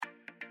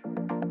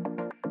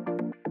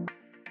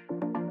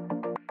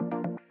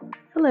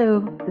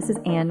Hello, this is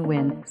Ann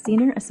Wynn,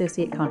 Senior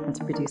Associate Conference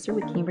Producer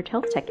with Cambridge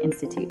Health Tech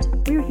Institute.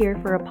 We're here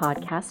for a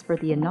podcast for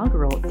the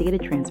inaugural Data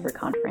Transfer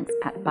Conference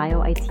at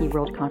BioIT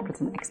World Conference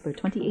and Expo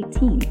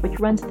 2018, which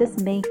runs this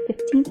May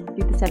 15th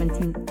through the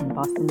 17th in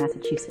Boston,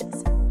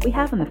 Massachusetts. We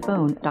have on the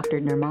phone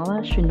Dr.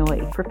 Nirmala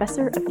Shenoy,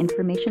 Professor of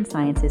Information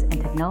Sciences and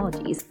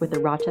Technologies with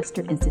the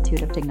Rochester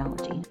Institute of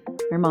Technology.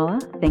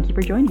 Nirmala, thank you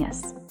for joining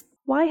us.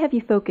 Why have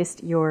you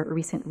focused your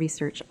recent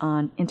research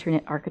on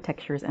internet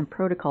architectures and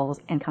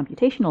protocols and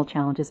computational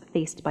challenges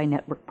faced by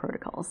network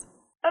protocols?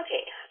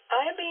 Okay,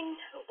 I've been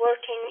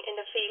working in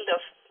the field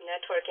of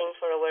networking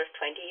for over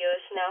 20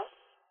 years now.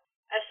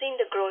 I've seen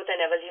the growth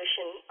and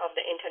evolution of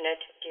the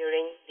internet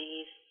during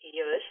these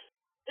years.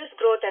 This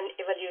growth and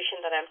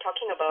evolution that I'm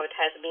talking about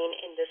has been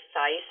in the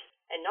size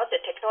and not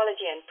the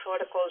technology and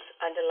protocols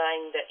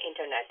underlying the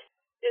internet.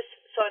 This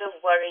sort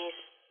of worries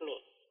me.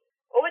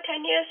 Over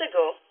 10 years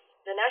ago,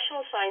 the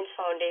National Science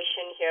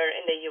Foundation here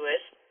in the U.S.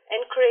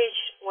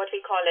 encouraged what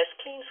we call as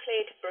clean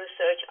slate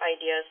research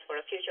ideas for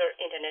a future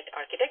internet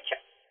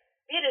architecture.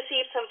 We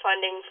received some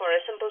funding for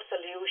a simple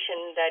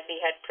solution that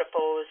we had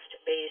proposed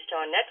based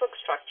on network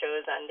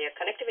structures and their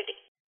connectivity.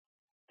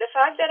 The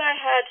fact that I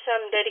had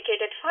some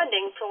dedicated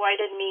funding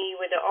provided me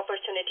with the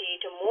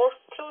opportunity to more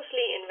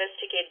closely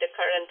investigate the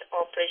current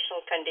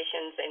operational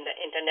conditions in the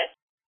internet.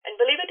 And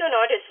believe it or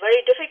not, it's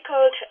very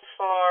difficult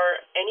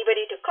for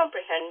anybody to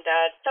comprehend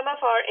that some of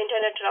our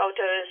internet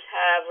routers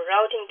have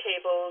routing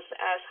tables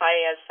as high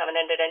as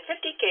 750,000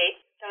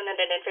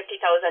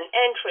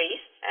 entries,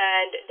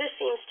 and this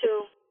seems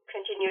to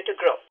continue to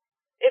grow.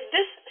 If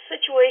this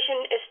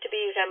situation is to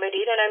be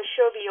remedied, and I'm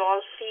sure we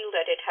all feel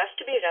that it has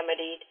to be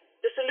remedied,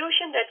 the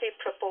solution that we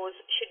propose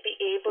should be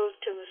able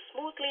to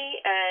smoothly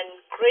and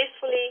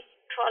gracefully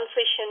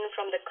transition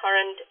from the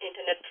current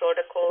internet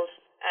protocols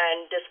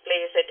and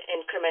displace it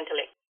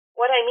incrementally.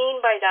 What I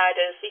mean by that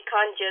is we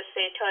can't just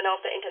say turn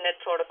off the internet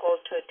protocol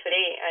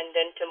today and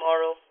then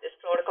tomorrow this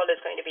protocol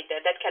is going to be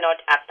dead. That cannot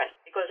happen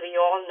because we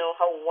all know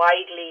how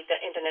widely the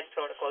internet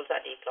protocols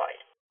are deployed.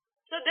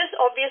 So this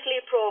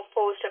obviously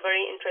posed a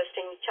very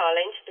interesting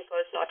challenge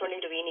because not only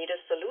do we need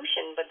a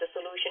solution, but the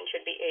solution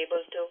should be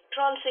able to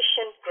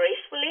transition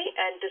gracefully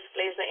and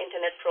displace the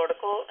internet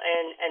protocol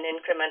in an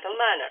incremental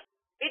manner.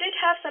 We did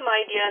have some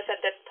ideas at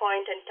that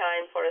point in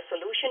time for a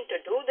solution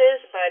to do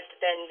this, but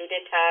then we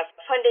didn't have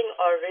funding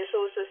or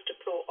resources to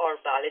prove or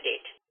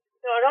validate.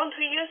 So around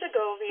 3 years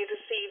ago, we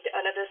received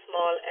another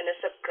small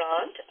NSF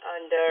grant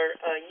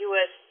under a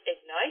US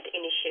Ignite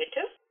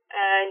initiative,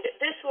 and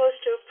this was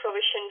to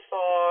provision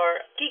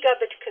for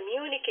gigabit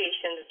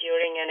communications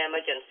during an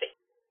emergency.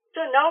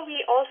 So now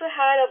we also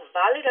had a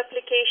valid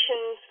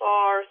application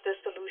for the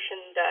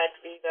solution that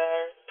we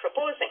were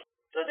proposing.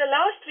 So the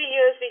last 3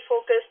 years, we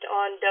focused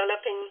on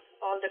developing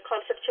all the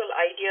conceptual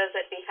ideas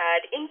that we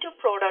had into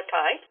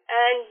prototype,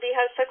 and we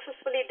have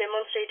successfully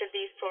demonstrated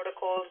these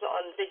protocols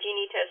on the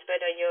Genie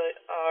testbed.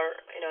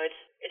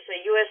 It's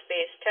a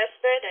US-based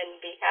testbed,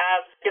 and we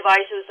have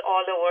devices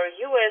all over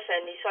US,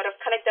 and we sort of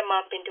connect them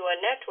up into a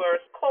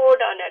network, code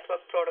our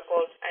network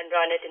protocols, and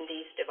run it in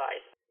these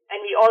devices.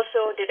 And we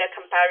also did a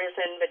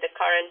comparison with the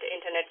current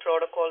internet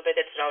protocol with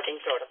its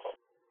routing protocol.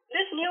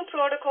 This new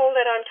protocol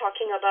that I'm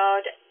talking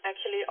about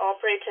actually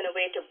operates in a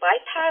way to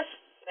bypass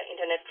the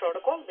internet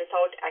protocol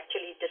without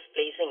actually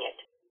displacing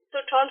it. So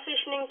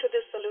transitioning to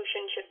this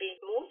solution should be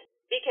smooth.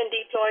 We can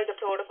deploy the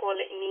protocol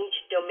in each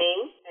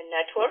domain and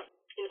network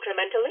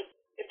incrementally.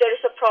 If there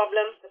is a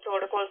problem, the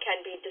protocol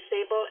can be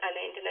disabled and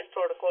the internet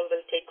protocol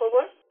will take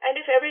over. And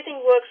if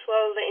everything works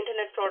well, the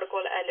internet protocol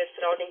and its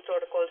routing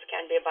protocols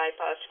can be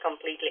bypassed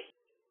completely.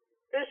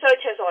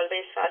 Research has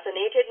always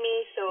fascinated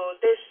me, so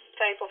this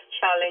type of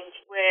challenge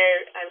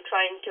where I'm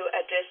trying to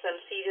address some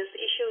serious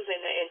issues in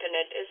the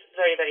internet is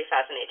very, very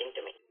fascinating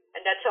to me.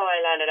 And that's how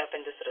I landed up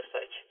in this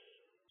research.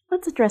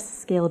 Let's address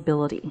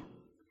scalability.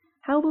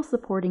 How will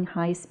supporting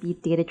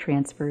high-speed data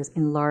transfers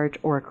in large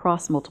or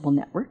across multiple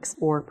networks,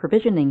 or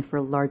provisioning for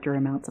larger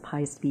amounts of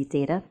high-speed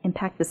data,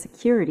 impact the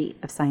security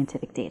of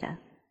scientific data?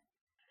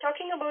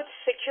 Talking about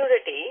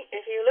security,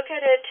 if you look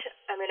at it,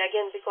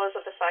 again, because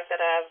of the fact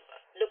that I've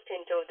looked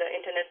into the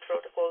internet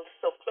protocols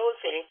so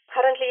closely,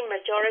 currently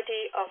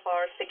majority of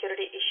our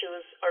security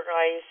issues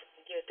arise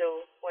due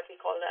to what we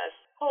call as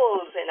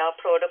holes in our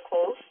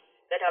protocols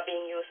that are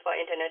being used for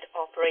internet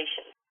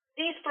operations.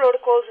 These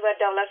protocols were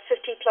developed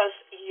 50 plus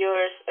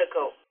years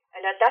ago,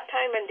 and at that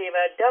time when they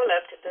were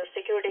developed, the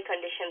security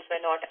conditions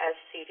were not as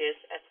serious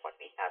as what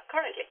we have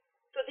currently.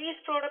 So these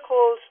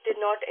protocols did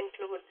not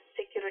include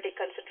security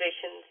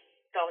considerations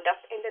ground up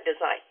in the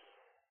design,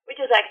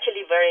 which is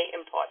actually very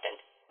important.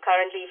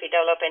 Currently, if we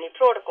develop any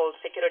protocol,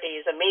 security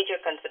is a major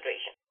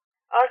consideration.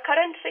 Our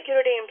current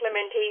security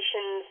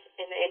implementations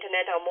in the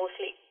internet are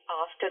mostly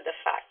after the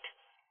fact.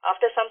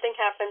 After something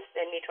happens,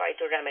 then we try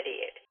to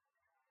remedy it.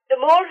 The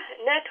more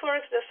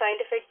networks the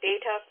scientific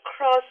data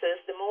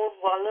crosses, the more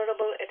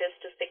vulnerable it is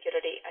to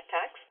security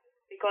attacks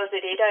because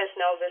the data is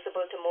now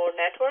visible to more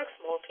networks,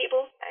 more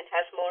people, and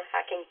has more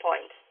hacking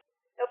points.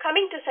 Now,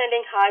 coming to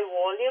sending high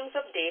volumes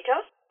of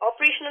data,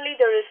 operationally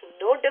there is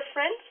no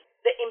difference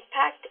The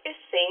impact is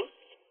same,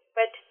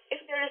 but if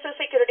there is a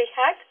security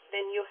hack,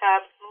 then you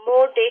have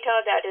more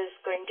data that is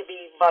going to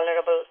be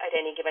vulnerable at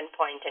any given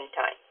point in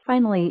time.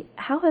 Finally,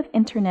 how have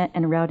internet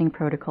and routing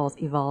protocols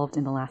evolved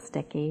in the last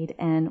decade,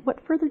 and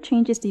what further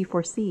changes do you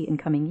foresee in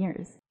coming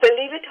years?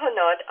 Believe it or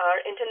not, our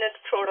internet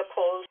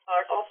protocols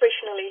are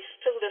operationally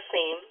still the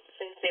same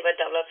since they were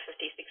developed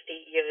 50,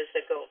 60 years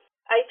ago.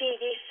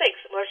 IPv6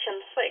 version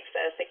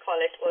 6, as they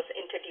call it, was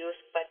introduced,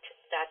 but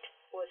that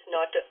was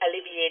not to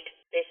alleviate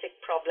basic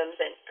problems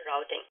in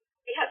routing.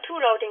 We have two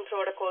routing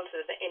protocols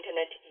that the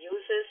internet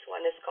uses.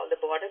 One is called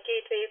the Border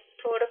Gateway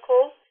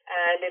Protocol,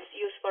 and it's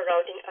used for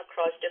routing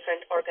across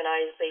different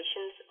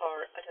organizations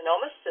or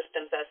autonomous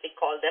systems, as we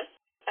call them.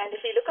 And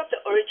if you look up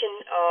the origin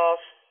of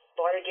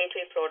Border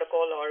Gateway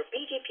Protocol, or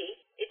BGP,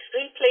 it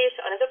replaced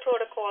another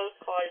protocol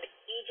called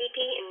EGP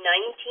in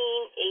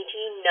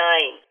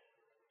 1989.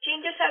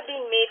 Changes have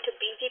been made to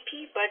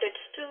BGP, but it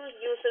still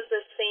uses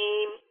the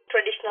same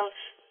traditional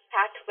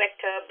path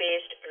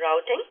vector-based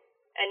routing.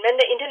 And when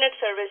the internet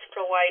service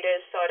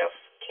providers sort of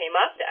came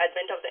up, the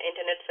advent of the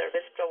internet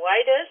service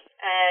providers,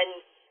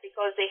 and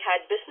because they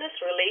had business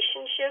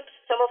relationships,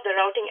 some of the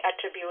routing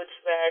attributes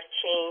were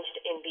changed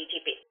in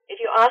BGP.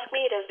 If you ask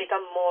me, it has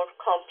become more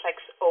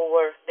complex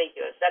over the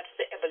years. That's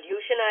the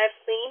evolution I have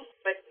seen,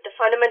 but the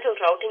fundamental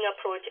routing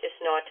approach is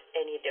not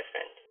any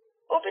different.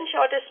 Open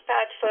Shortest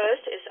Path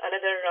First is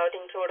another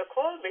routing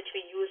protocol which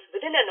we use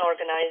within an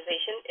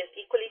organization, is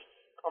equally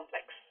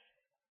complex.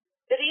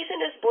 The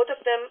reason is both of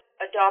them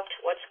adopt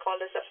what's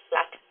called as a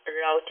flat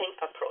routing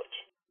approach.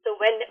 So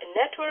when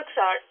networks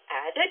are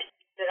added,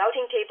 the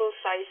routing table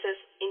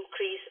sizes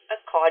increase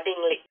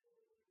accordingly.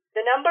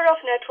 The number of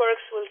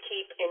networks will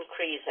keep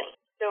increasing.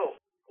 So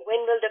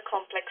when will the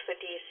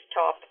complexity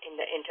stop in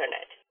the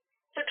internet?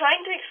 So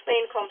trying to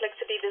explain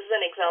complexity, this is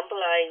an example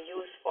I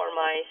use for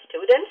my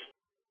students.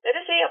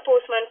 Let us say a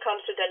postman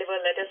comes to deliver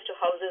letters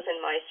to houses in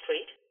my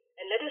street,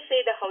 and let us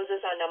say the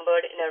houses are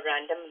numbered in a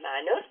random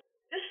manner.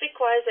 This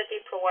requires that we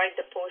provide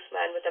the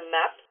postman with a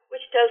map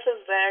which tells him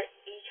where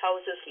each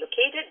house is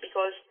located,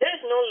 because there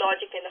is no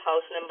logic in the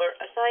house number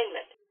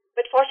assignment.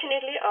 But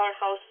fortunately, our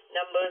house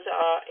numbers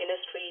are in a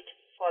street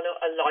follow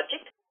a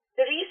logic.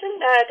 The reason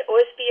that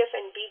OSPF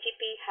and BGP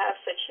have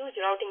such huge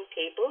routing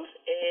tables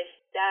is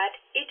that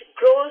it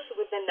grows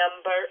with the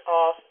number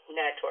of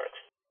networks.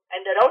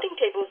 And the routing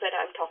tables that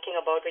I'm talking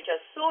about, which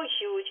are so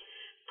huge,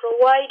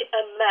 provide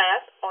a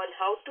map on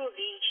how to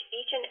reach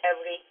each and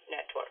every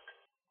network.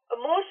 A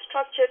more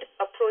structured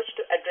approach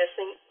to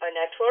addressing a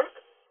network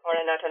or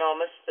an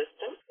autonomous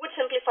system would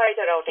simplify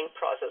the routing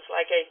process.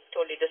 Like I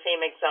told you, the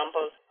same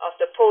example of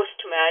the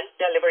postman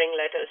delivering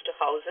letters to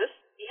houses.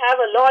 We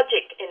have a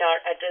logic in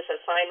our address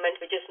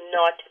assignment which is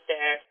not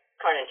there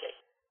currently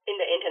in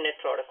the internet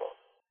protocol.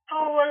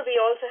 However, we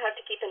also have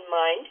to keep in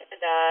mind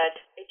that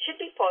it should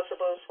be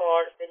possible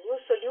for the new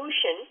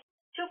solution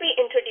to be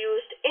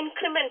introduced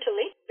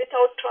incrementally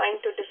without trying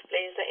to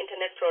displace the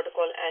internet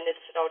protocol and its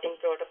routing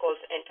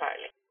protocols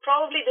entirely.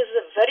 Probably this is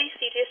a very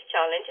serious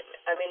challenge.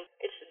 I mean,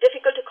 it's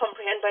difficult to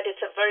comprehend, but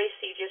it's a very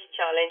serious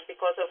challenge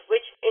because of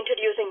which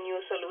introducing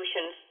new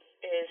solutions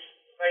is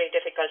very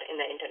difficult in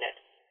the internet.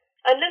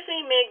 Unless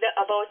we make the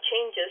above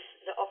changes,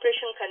 the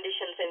operational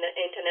conditions in the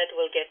internet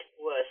will get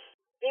worse.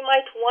 We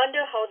might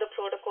wonder how the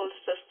protocols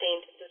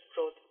sustained this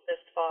growth this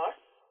far.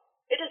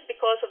 It is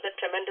because of the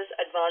tremendous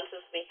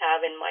advances we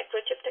have in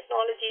microchip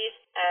technologies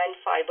and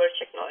fiber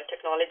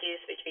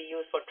technologies which we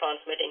use for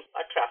transmitting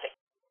our traffic.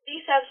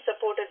 These have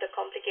supported the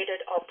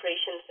complicated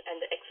operations and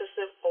the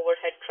excessive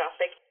overhead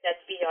traffic that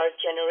we are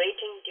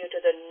generating due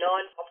to the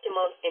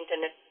non-optimal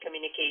internet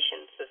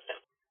communication system.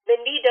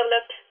 When we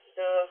developed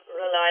the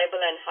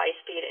reliable and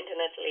high-speed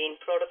internet lane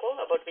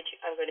protocol, about which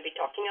I'm going to be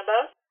talking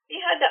about, we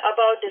had the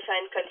above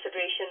design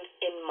considerations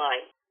in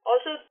mind.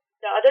 Also,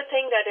 the other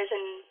thing that is a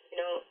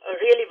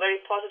really very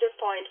positive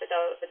point with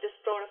this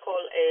protocol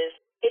is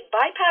it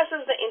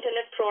bypasses the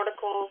internet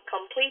protocol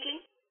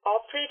completely,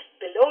 operates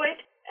below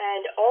it,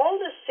 and all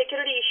the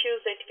security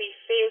issues that we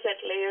face at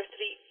layer 3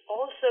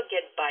 also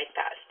get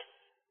bypassed.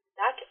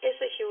 That is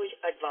a huge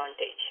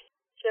advantage.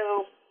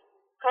 So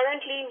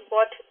currently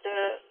what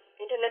the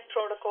internet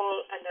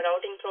protocol and the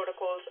routing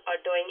protocols are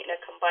doing in a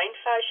combined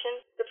fashion,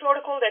 the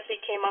protocol that we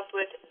came up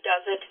with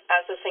does it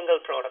as a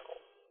single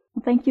protocol.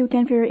 Well, thank you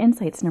again for your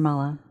insights,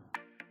 Nirmala.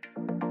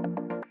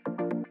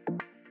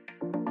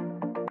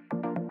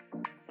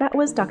 That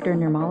was Dr.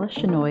 Nirmala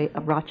Shenoy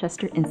of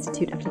Rochester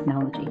Institute of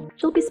Technology.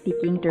 She'll be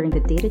speaking during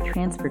the Data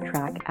Transfer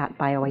Track at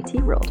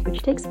BioIT World,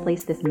 which takes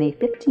place this May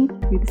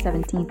 15th through the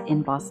 17th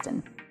in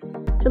Boston.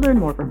 To learn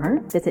more from her,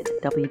 visit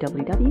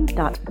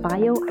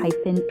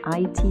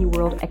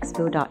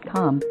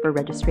www.bio-itworldexpo.com for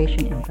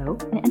registration info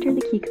and enter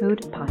the key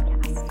code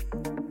podcast.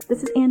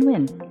 This is Ann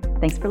Wynn.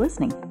 Thanks for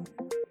listening.